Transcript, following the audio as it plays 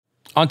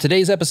On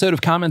today's episode of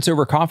Comments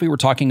Over Coffee, we're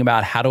talking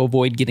about how to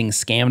avoid getting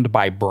scammed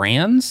by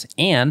brands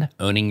and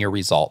owning your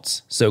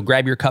results. So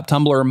grab your cup,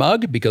 tumbler, or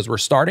mug because we're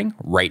starting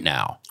right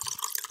now.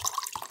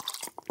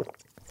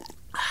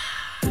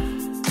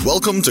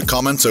 Welcome to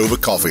Comments Over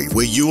Coffee,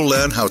 where you will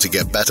learn how to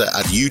get better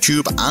at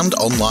YouTube and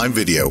online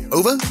video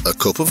over a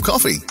cup of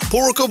coffee.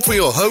 Pour a cup for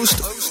your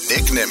host,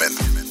 Nick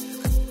Nimmin.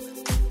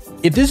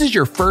 If this is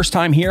your first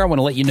time here, I want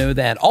to let you know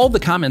that all the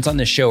comments on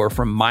this show are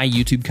from my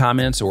YouTube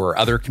comments or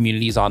other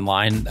communities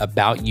online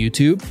about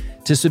YouTube.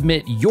 To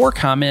submit your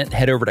comment,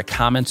 head over to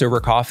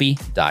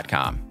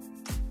commentsovercoffee.com.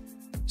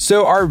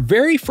 So our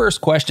very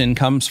first question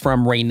comes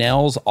from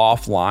Raynell's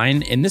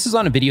Offline, and this is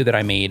on a video that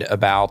I made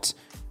about,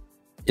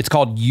 it's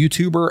called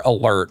YouTuber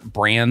Alert,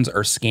 Brands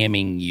Are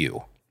Scamming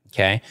You,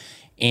 okay?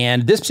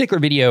 And this particular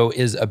video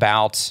is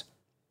about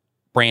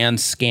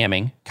brands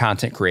scamming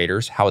content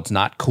creators, how it's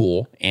not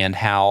cool, and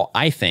how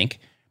I think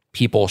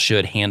people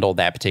should handle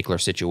that particular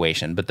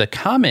situation. But the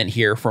comment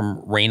here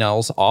from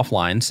Raynell's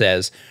Offline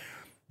says,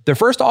 the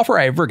first offer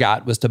I ever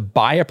got was to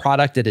buy a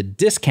product at a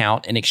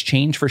discount in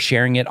exchange for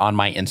sharing it on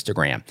my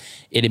Instagram.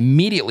 It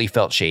immediately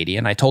felt shady,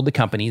 and I told the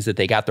companies that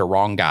they got the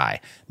wrong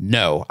guy.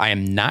 No, I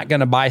am not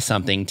going to buy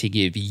something to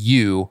give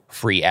you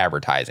free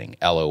advertising,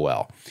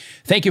 LOL.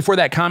 Thank you for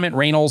that comment,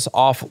 Raynell's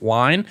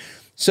Offline.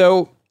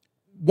 So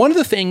one of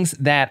the things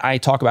that I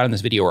talk about in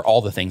this video, or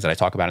all the things that I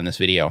talk about in this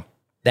video,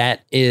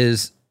 that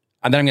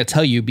I'm going to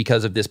tell you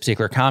because of this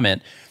particular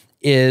comment,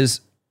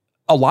 is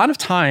a lot of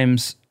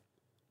times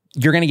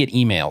you're going to get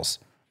emails,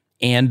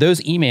 and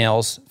those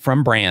emails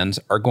from brands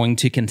are going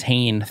to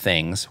contain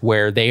things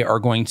where they are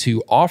going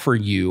to offer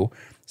you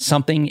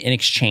something in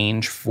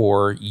exchange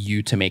for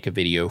you to make a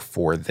video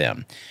for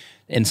them.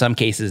 In some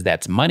cases,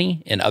 that's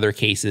money. In other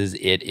cases,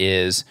 it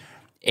is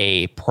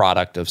a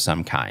product of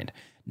some kind.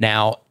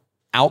 Now,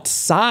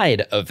 outside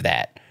of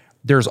that,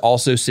 there's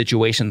also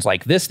situations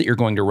like this that you're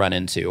going to run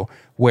into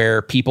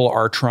where people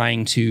are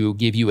trying to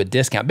give you a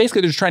discount.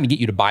 Basically, they're just trying to get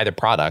you to buy the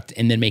product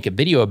and then make a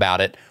video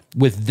about it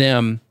with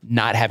them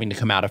not having to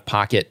come out of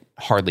pocket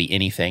hardly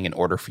anything in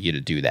order for you to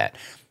do that.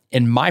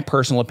 In my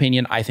personal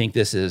opinion, I think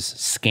this is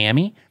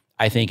scammy.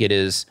 I think it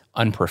is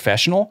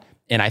unprofessional.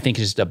 And I think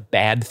it's just a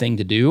bad thing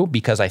to do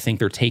because I think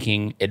they're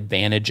taking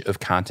advantage of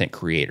content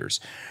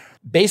creators.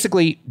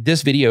 Basically,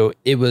 this video,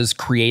 it was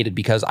created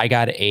because I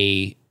got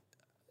a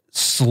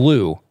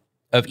slew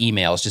of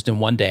emails just in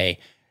one day.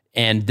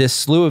 And this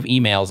slew of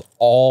emails,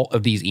 all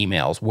of these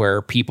emails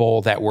were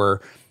people that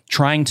were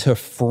trying to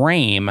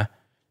frame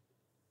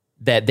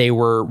that they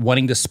were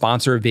wanting to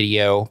sponsor a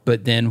video,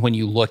 but then when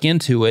you look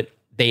into it,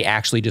 they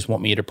actually just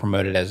want me to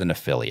promote it as an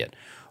affiliate.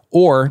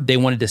 Or they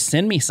wanted to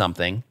send me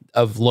something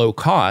of low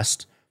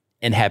cost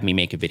and have me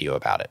make a video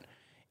about it.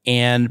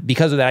 And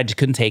because of that, I just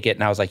couldn't take it.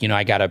 And I was like,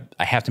 I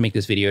have to make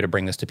this video to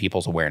bring this to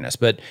people's awareness.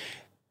 But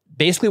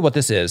basically what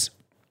this is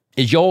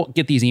you'll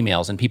get these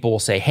emails and people will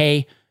say,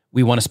 hey,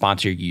 we want to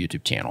sponsor your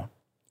YouTube channel.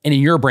 And in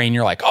your brain,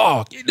 you're like,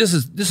 oh, this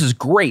is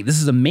great.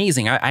 This is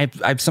amazing. I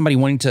have somebody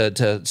wanting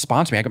to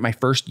sponsor me. I got my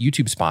first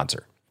YouTube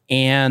sponsor.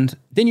 And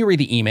then you read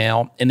the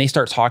email and they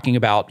start talking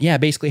about,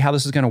 basically how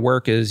this is going to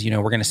work is,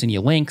 we're going to send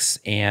you links.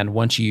 And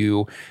once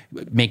you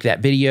make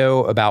that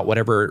video about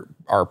whatever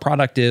our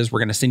product is, we're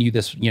going to send you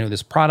this,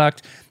 this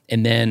product.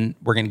 And then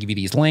we're going to give you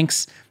these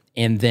links.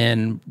 And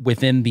then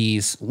within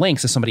these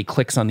links, if somebody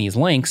clicks on these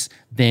links,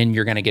 then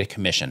you're going to get a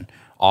commission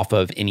off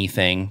of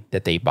anything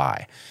that they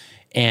buy.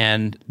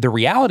 And the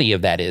reality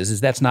of that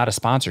is that's not a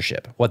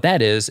sponsorship. What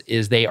that is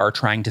they are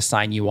trying to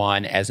sign you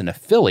on as an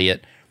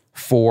affiliate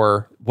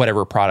for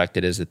whatever product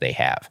it is that they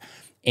have.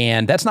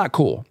 And that's not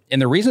cool.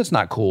 And the reason it's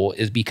not cool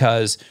is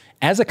because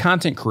as a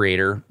content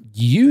creator,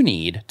 you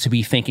need to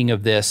be thinking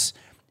of this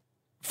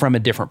from a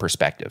different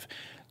perspective.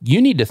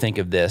 You need to think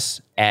of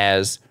this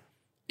as,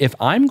 if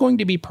I'm going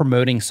to be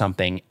promoting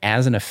something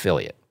as an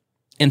affiliate,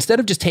 instead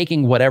of just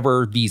taking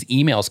whatever these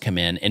emails come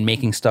in and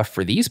making stuff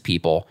for these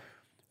people,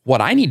 what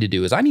I need to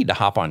do is I need to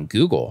hop on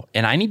Google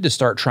and I need to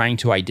start trying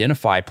to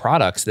identify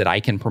products that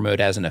I can promote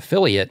as an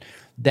affiliate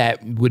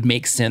that would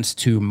make sense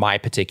to my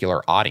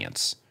particular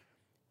audience.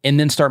 And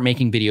then start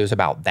making videos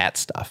about that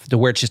stuff to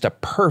where it's just a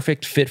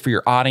perfect fit for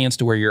your audience,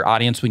 to where your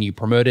audience, when you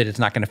promote it, it's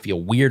not going to feel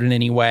weird in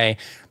any way.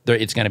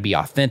 It's going to be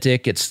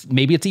authentic.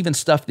 Maybe it's even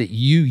stuff that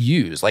you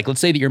use. Like, let's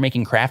say that you're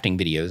making crafting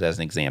videos as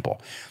an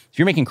example. If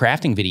you're making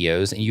crafting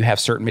videos and you have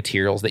certain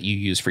materials that you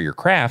use for your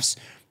crafts,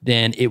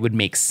 then it would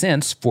make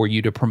sense for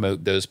you to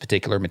promote those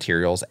particular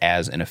materials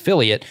as an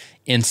affiliate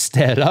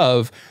instead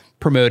of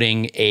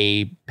promoting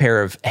a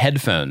pair of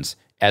headphones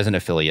as an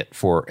affiliate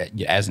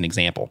as an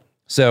example.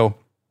 So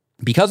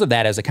because of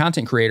that, as a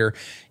content creator,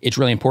 it's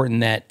really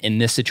important that in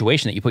this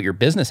situation that you put your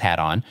business hat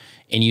on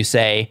and you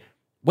say,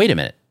 wait a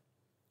minute,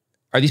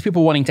 are these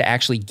people wanting to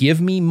actually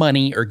give me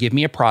money or give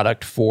me a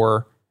product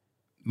for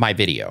my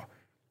video?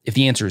 If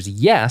the answer is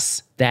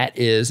yes, that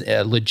is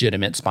a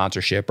legitimate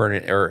sponsorship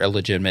or a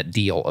legitimate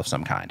deal of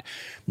some kind.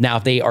 Now,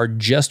 if they are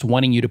just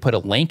wanting you to put a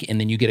link and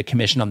then you get a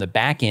commission on the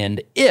back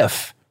end,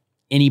 if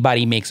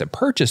anybody makes a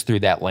purchase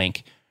through that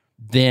link,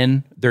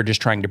 then they're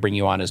just trying to bring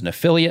you on as an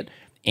affiliate.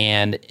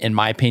 And in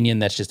my opinion,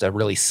 that's just a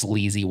really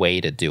sleazy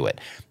way to do it.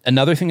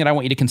 Another thing that I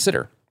want you to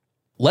consider,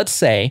 let's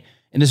say,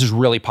 and this is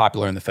really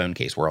popular in the phone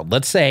case world,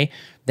 let's say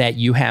that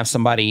you have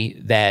somebody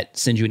that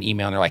sends you an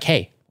email and they're like,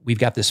 hey, we've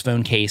got this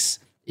phone case.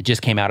 It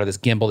just came out, or this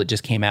gimbal that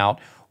just came out,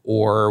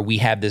 or we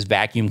have this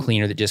vacuum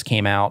cleaner that just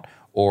came out,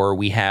 or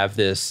we have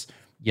this,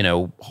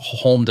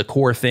 home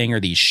decor thing, or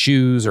these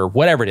shoes, or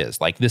whatever it is.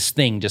 Like, this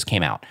thing just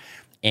came out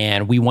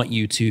and we want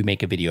you to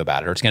make a video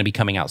about it, or it's going to be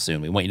coming out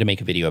soon. We want you to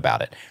make a video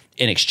about it.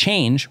 In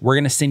exchange, we're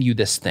going to send you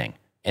this thing.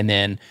 And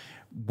then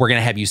we're going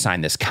to have you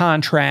sign this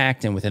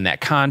contract. And within that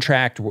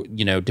contract,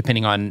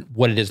 depending on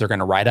what it is they're going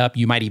to write up,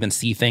 you might even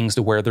see things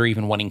to where they're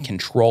even wanting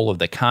control of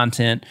the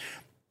content,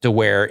 to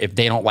where if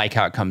they don't like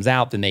how it comes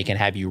out, then they can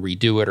have you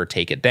redo it or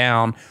take it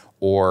down,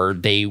 or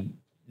they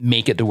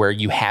make it to where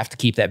you have to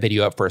keep that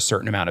video up for a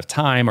certain amount of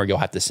time, or you'll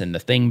have to send the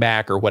thing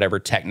back, or whatever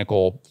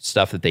technical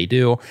stuff that they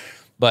do.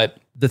 But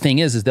the thing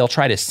is they'll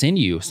try to send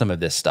you some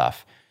of this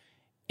stuff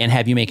and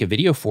have you make a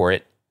video for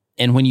it.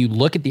 And when you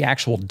look at the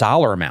actual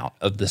dollar amount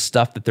of the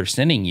stuff that they're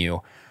sending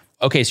you,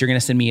 okay, so you're going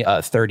to send me a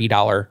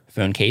 $30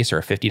 phone case or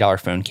a $50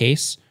 phone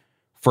case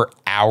for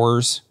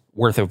hours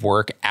worth of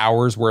work,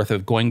 hours worth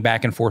of going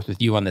back and forth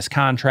with you on this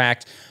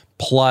contract,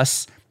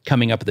 plus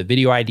coming up with a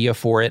video idea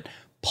for it,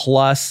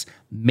 plus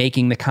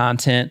making the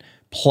content,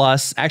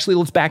 plus, actually,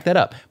 let's back that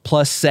up,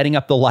 plus setting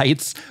up the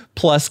lights,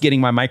 plus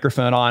getting my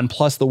microphone on,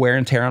 plus the wear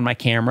and tear on my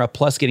camera,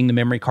 plus getting the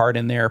memory card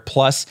in there,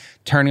 plus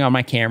turning on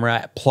my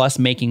camera, plus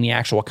making the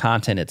actual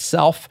content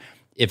itself.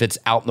 If it's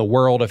out in the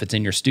world, if it's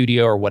in your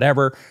studio or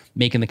whatever,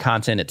 making the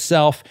content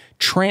itself,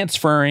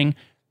 transferring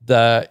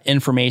the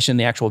information,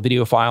 the actual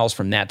video files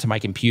from that to my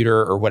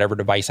computer or whatever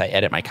device I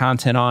edit my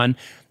content on,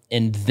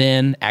 and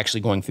then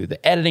actually going through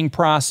the editing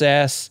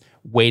process,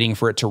 waiting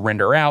for it to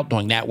render out,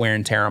 doing that wear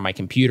and tear on my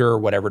computer or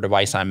whatever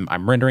device I'm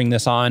rendering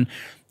this on,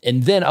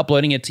 and then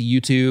uploading it to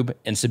YouTube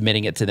and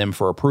submitting it to them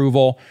for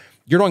approval.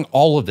 You're doing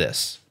all of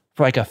this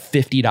for like a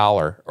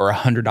 $50 or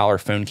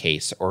 $100 phone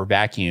case or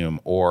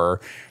vacuum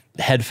or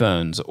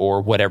headphones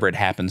or whatever it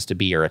happens to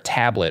be, or a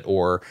tablet,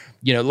 or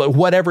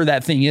whatever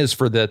that thing is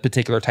for the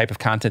particular type of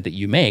content that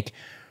you make.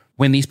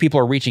 When these people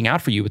are reaching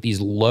out for you with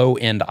these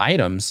low-end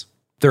items,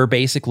 they're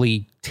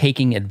basically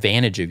taking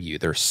advantage of you.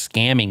 They're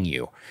scamming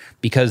you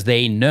because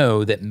they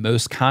know that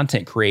most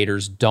content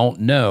creators don't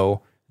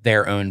know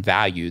their own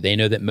value. They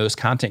know that most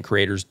content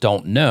creators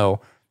don't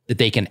know that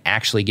they can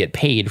actually get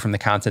paid from the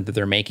content that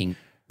they're making.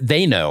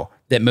 They know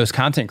that most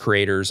content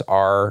creators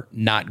are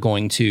not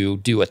going to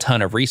do a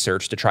ton of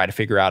research to try to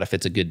figure out if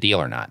it's a good deal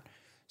or not.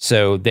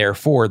 So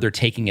therefore, they're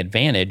taking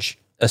advantage,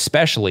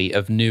 especially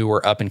of new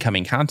or up and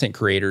coming content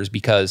creators,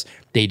 because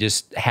they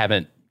just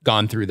haven't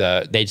gone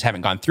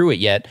through it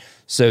yet.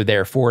 So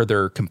therefore,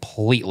 they're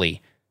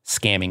completely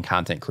scamming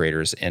content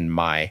creators, in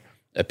my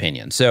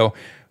opinion. So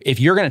if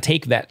you're going to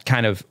take that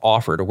kind of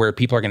offer to where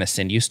people are going to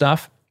send you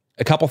stuff,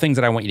 a couple things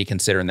that I want you to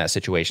consider in that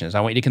situation is I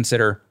want you to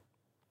consider,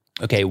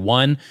 okay,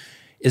 one,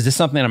 is this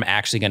something that I'm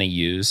actually going to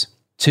use?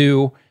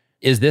 Two,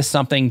 is this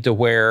something to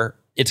where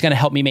it's going to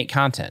help me make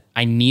content?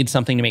 I need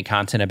something to make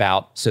content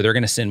about. So they're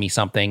going to send me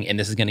something, and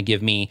this is going to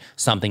give me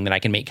something that I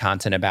can make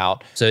content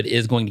about. So it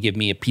is going to give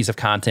me a piece of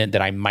content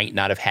that I might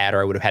not have had,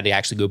 or I would have had to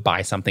actually go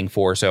buy something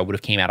for. So I would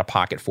have came out of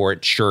pocket for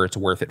it. Sure, it's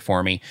worth it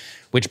for me.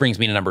 Which brings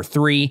me to number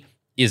 3.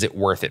 Is it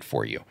worth it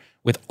for you?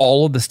 With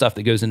all of the stuff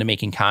that goes into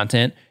making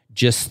content,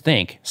 just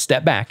think,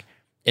 step back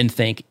and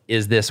think,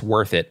 is this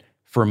worth it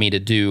for me to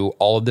do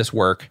all of this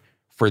work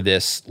for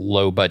this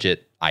low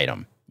budget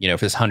item? If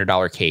this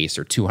 $100 case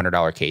or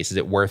 $200 case, is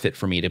it worth it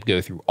for me to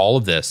go through all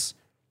of this,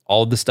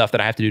 all of the stuff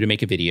that I have to do to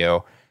make a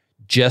video,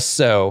 just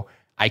so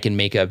I can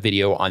make a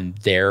video on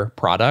their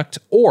product?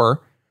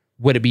 Or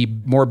would it be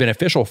more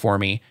beneficial for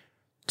me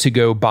to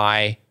go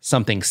buy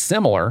something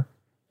similar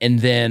and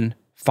then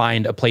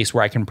find a place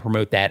where I can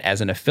promote that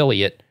as an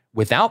affiliate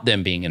without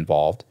them being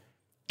involved,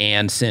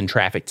 and send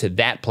traffic to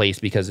that place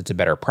because it's a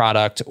better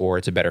product or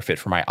it's a better fit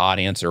for my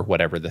audience or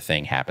whatever the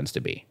thing happens to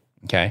be?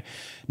 Okay.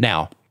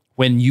 Now,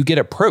 when you get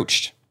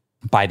approached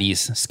by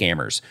these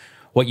scammers,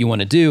 what you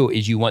want to do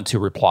is you want to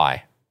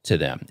reply to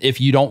them. If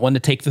you don't want to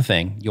take the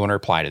thing, you want to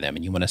reply to them,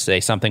 and you want to say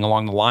something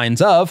along the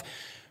lines of,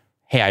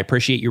 hey, I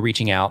appreciate you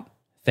reaching out.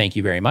 Thank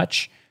you very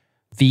much.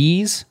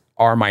 These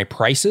are my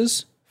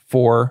prices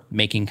for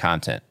making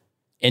content,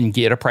 and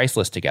get a price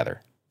list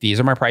together. These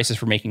are my prices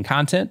for making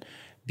content.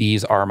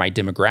 These are my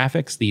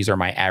demographics. These are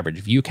my average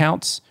view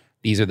counts.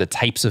 These are the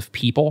types of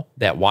people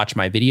that watch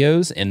my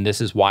videos. And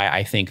this is why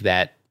I think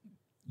that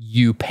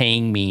you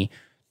paying me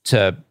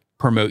to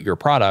promote your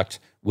product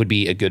would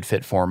be a good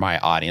fit for my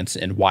audience,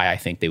 and why I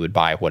think they would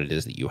buy what it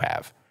is that you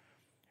have.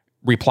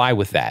 Reply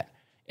with that.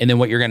 And then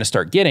what you're going to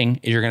start getting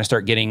is you're going to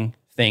start getting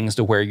things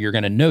to where you're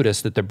going to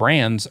notice that the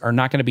brands are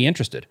not going to be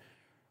interested.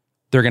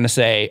 They're going to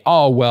say,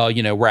 oh, well,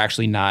 we're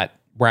actually not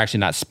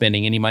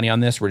spending any money on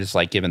this. We're just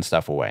like giving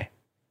stuff away,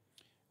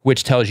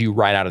 which tells you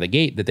right out of the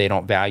gate that they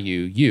don't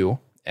value you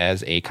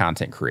as a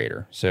content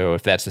creator. So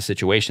if that's the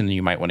situation, then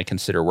you might want to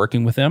consider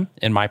working with them,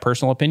 in my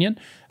personal opinion,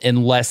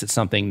 unless it's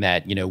something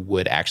that,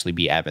 would actually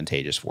be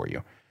advantageous for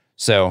you.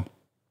 So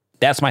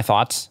that's my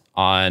thoughts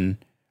on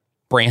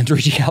brands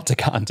reaching out to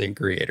content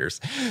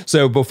creators.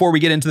 So before we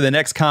get into the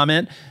next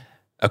comment,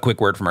 a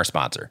quick word from our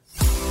sponsor.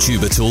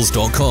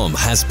 TuberTools.com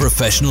has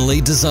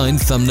professionally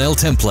designed thumbnail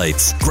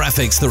templates,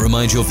 graphics that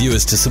remind your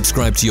viewers to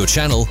subscribe to your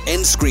channel,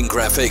 end screen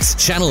graphics,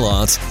 channel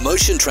art,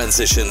 motion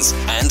transitions,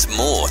 and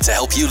more to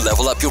help you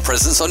level up your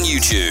presence on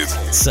YouTube.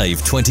 Save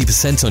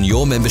 20% on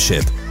your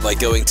membership by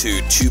going to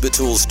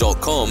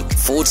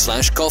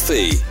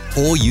TuberTools.com/coffee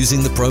or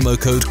using the promo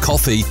code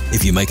COFFEE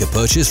if you make a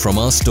purchase from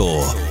our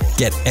store.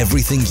 Get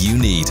everything you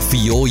need for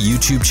your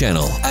YouTube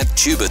channel at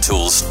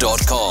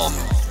TuberTools.com.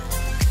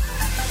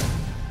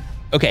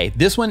 Okay,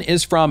 this one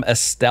is from A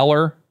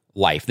Stellar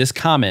Life. This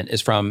comment is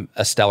from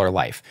A Stellar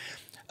Life.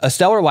 A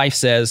Stellar Life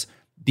says,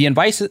 the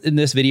advice in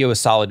this video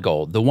is solid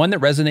gold. The one that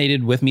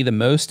resonated with me the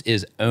most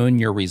is own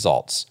your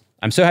results.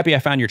 I'm so happy I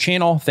found your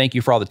channel. Thank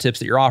you for all the tips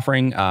that you're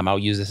offering. I'll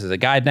use this as a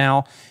guide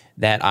now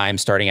that I'm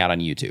starting out on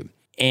YouTube.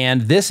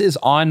 And this is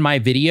on my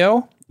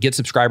video, Get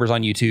Subscribers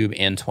on YouTube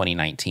in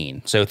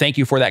 2019. So thank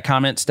you for that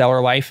comment,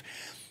 Stellar Life.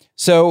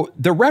 So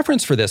the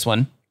reference for this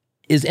one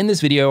is in this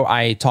video,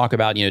 I talk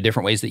about,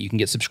 different ways that you can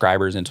get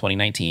subscribers in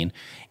 2019.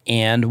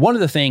 And one of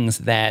the things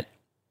that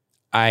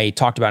I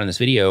talked about in this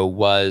video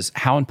was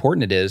how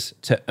important it is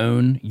to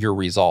own your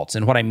results.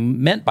 And what I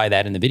meant by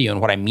that in the video,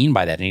 and what I mean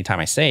by that anytime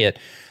I say it,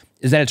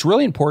 is that it's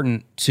really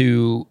important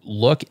to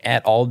look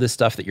at all of this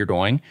stuff that you're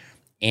doing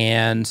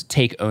and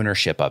take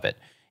ownership of it.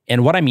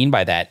 And what I mean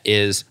by that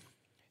is,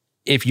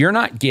 if you're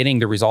not getting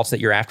the results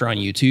that you're after on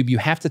YouTube, you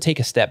have to take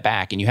a step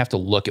back and you have to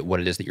look at what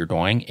it is that you're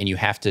doing and you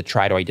have to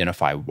try to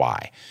identify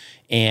why.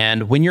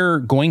 And when you're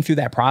going through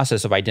that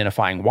process of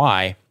identifying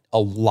why, a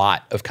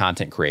lot of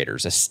content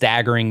creators, a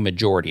staggering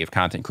majority of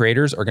content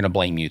creators, are going to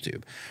blame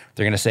YouTube.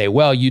 They're going to say,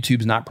 well,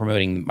 YouTube's not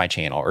promoting my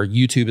channel, or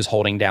YouTube is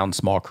holding down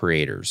small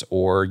creators,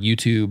 or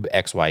YouTube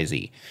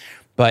XYZ.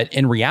 But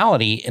in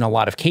reality, in a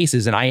lot of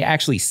cases, and I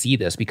actually see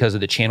this because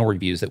of the channel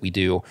reviews that we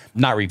do,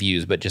 not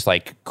reviews, but just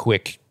like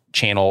quick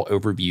channel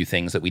overview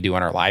things that we do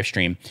on our live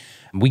stream.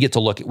 We get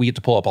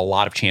to pull up a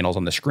lot of channels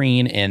on the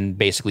screen and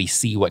basically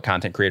see what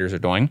content creators are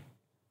doing.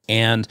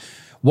 And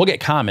we'll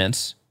get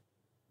comments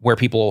where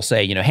people will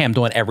say, hey, I'm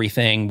doing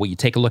everything. Will you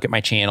take a look at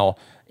my channel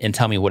and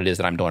tell me what it is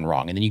that I'm doing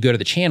wrong? And then you go to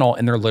the channel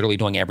and they're literally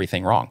doing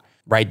everything wrong,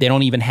 right? They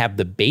don't even have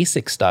the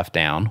basic stuff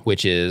down,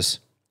 which is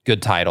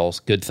good titles,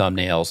 good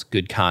thumbnails,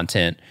 good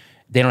content.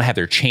 They don't have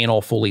their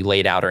channel fully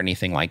laid out or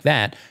anything like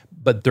that,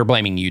 but they're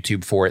blaming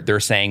YouTube for it. They're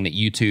saying that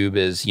YouTube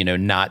is,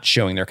 not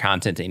showing their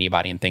content to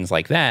anybody and things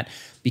like that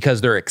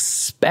because they're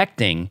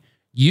expecting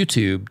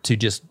YouTube to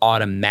just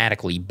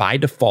automatically, by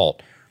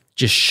default,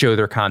 just show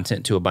their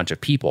content to a bunch of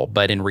people.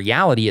 But in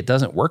reality, it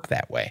doesn't work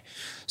that way.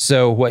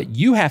 So what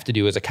you have to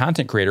do as a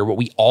content creator, what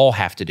we all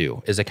have to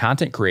do as a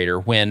content creator,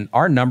 when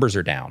our numbers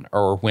are down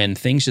or when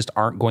things just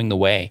aren't going the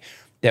way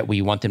that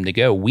we want them to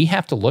go, we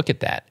have to look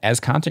at that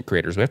as content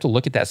creators. We have to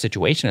look at that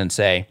situation and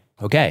say,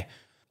 okay,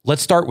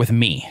 let's start with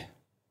me.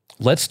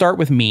 Let's start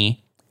with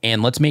me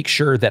and let's make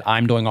sure that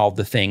I'm doing all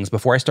the things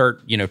before I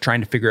start, trying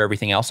to figure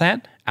everything else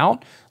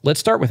out. Let's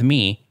start with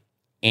me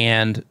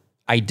and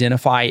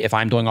identify if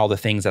I'm doing all the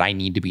things that I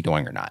need to be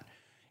doing or not.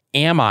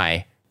 Am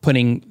I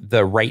putting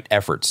the right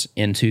efforts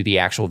into the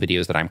actual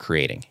videos that I'm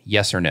creating?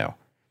 Yes or no?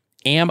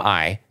 Am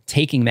I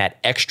taking that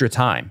extra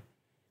time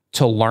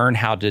to learn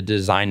how to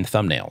design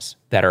thumbnails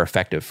that are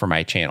effective for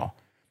my channel?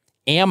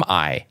 Am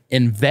I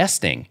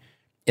investing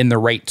in the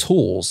right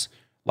tools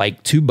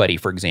like TubeBuddy,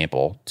 for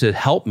example, to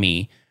help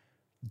me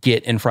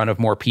get in front of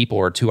more people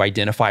or to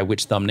identify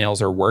which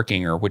thumbnails are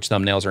working or which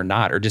thumbnails are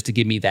not, or just to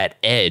give me that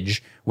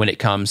edge when it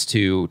comes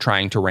to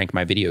trying to rank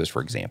my videos,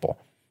 for example?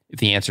 If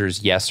the answer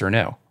is yes or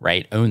no,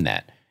 right? Own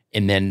that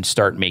and then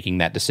start making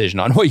that decision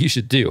on what you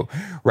should do,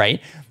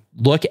 right?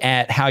 Look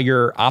at how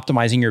you're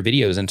optimizing your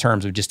videos in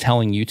terms of just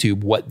telling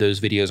YouTube what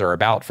those videos are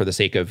about for the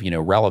sake of,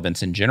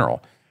 relevance in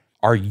general.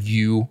 Are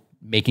you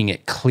making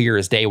it clear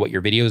as day what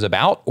your video is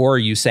about? Or are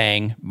you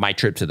saying my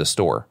trip to the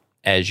store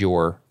as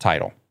your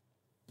title,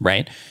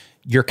 right?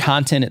 Your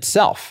content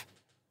itself.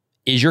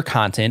 Is your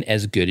content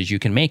as good as you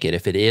can make it?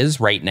 If it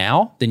is right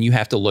now, then you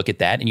have to look at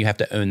that and you have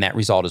to own that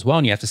result as well.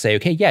 And you have to say,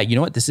 okay, yeah, you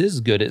know what? This is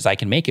as good as I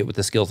can make it with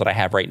the skills that I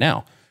have right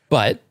now.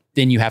 But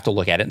then you have to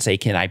look at it and say,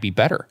 can I be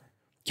better?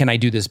 Can I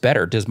do this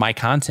better? Does my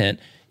content,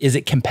 is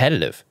it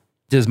competitive?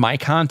 Does my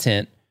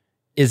content,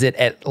 is it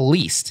at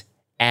least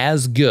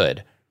as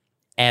good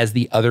as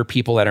the other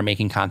people that are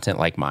making content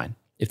like mine?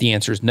 If the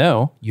answer is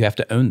no, you have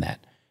to own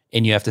that.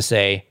 And you have to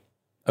say,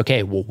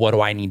 okay, well, what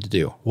do I need to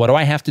do? What do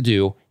I have to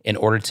do in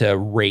order to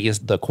raise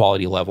the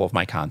quality level of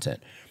my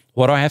content?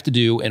 What do I have to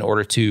do in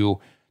order to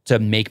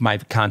make my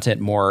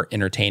content more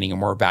entertaining and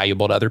more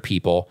valuable to other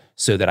people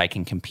so that I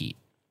can compete?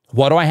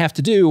 What do I have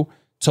to do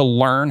to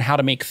learn how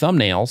to make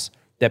thumbnails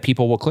that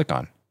people will click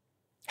on?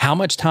 How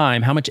much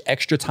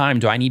extra time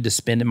do I need to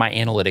spend in my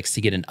analytics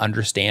to get an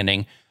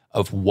understanding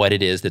of what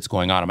it is that's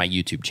going on my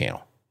YouTube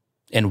channel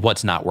and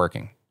what's not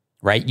working,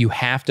 right? You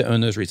have to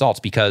own those results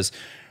because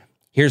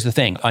here's the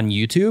thing. On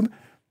YouTube,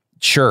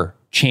 sure,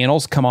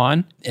 channels come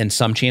on and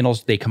some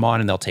channels, they come on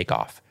and they'll take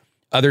off.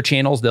 Other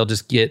channels, they'll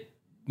just get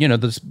they'll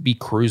just be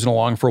cruising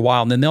along for a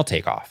while and then they'll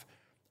take off.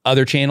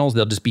 Other channels,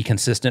 they'll just be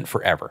consistent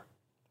forever,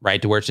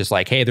 right? To where it's just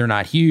like, hey, they're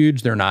not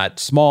huge, they're not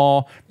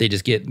small. They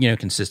just get,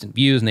 consistent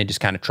views and they just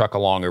kind of truck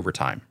along over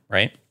time,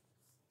 right?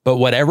 But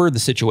whatever the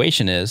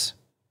situation is,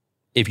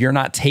 if you're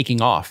not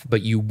taking off,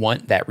 but you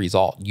want that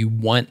result, you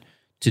want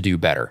to do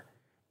better,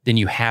 then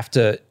you have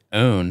to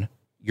own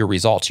your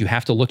results. You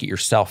have to look at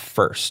yourself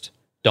first.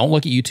 Don't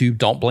look at YouTube.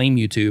 Don't blame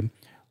YouTube.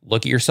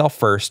 Look at yourself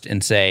first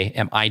and say,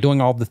 am I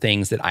doing all the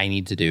things that I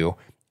need to do?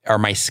 Are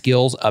my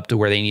skills up to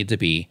where they need to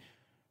be?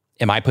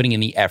 Am I putting in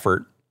the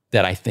effort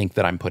that I think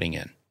that I'm putting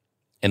in?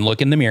 And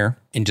look in the mirror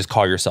and just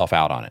call yourself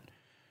out on it.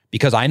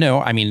 Because I know,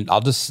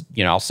 I'll just,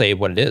 I'll say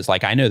what it is.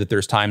 Like, I know that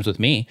there's times with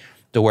me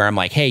to where I'm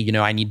like, hey,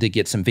 I need to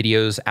get some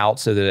videos out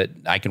so that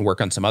I can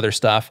work on some other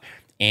stuff.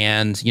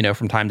 And,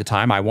 from time to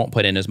time, I won't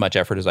put in as much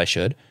effort as I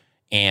should.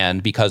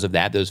 And because of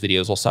that, those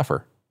videos will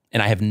suffer.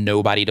 And I have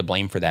nobody to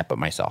blame for that but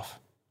myself.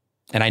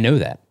 And I know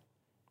that,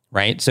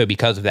 right? So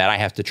because of that, I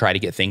have to try to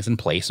get things in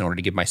place in order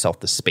to give myself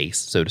the space,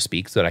 so to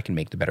speak, so that I can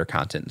make the better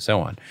content and so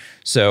on.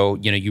 So,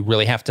 you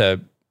really have to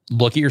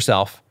look at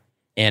yourself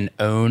and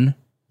own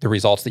the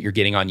results that you're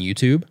getting on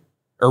YouTube,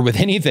 or with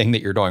anything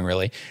that you're doing,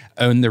 really.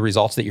 Own the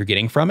results that you're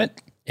getting from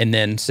it, and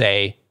then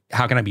say,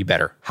 how can I be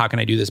better? How can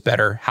I do this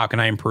better? How can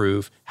I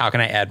improve? How can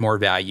I add more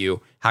value?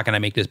 How can I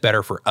make this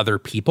better for other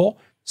people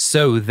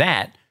so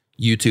that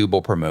YouTube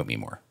will promote me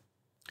more?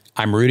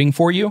 I'm rooting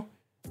for you.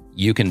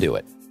 You can do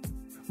it.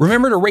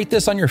 Remember to rate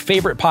this on your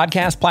favorite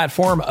podcast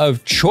platform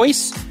of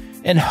choice,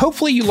 and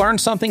hopefully you learned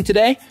something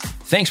today.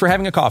 Thanks for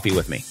having a coffee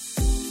with me.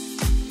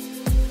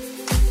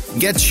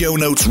 Get show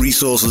notes,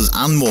 resources,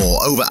 and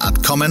more over at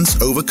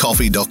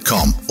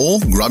commentsovercoffee.com, or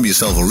grab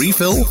yourself a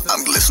refill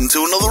and listen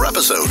to another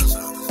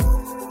episode.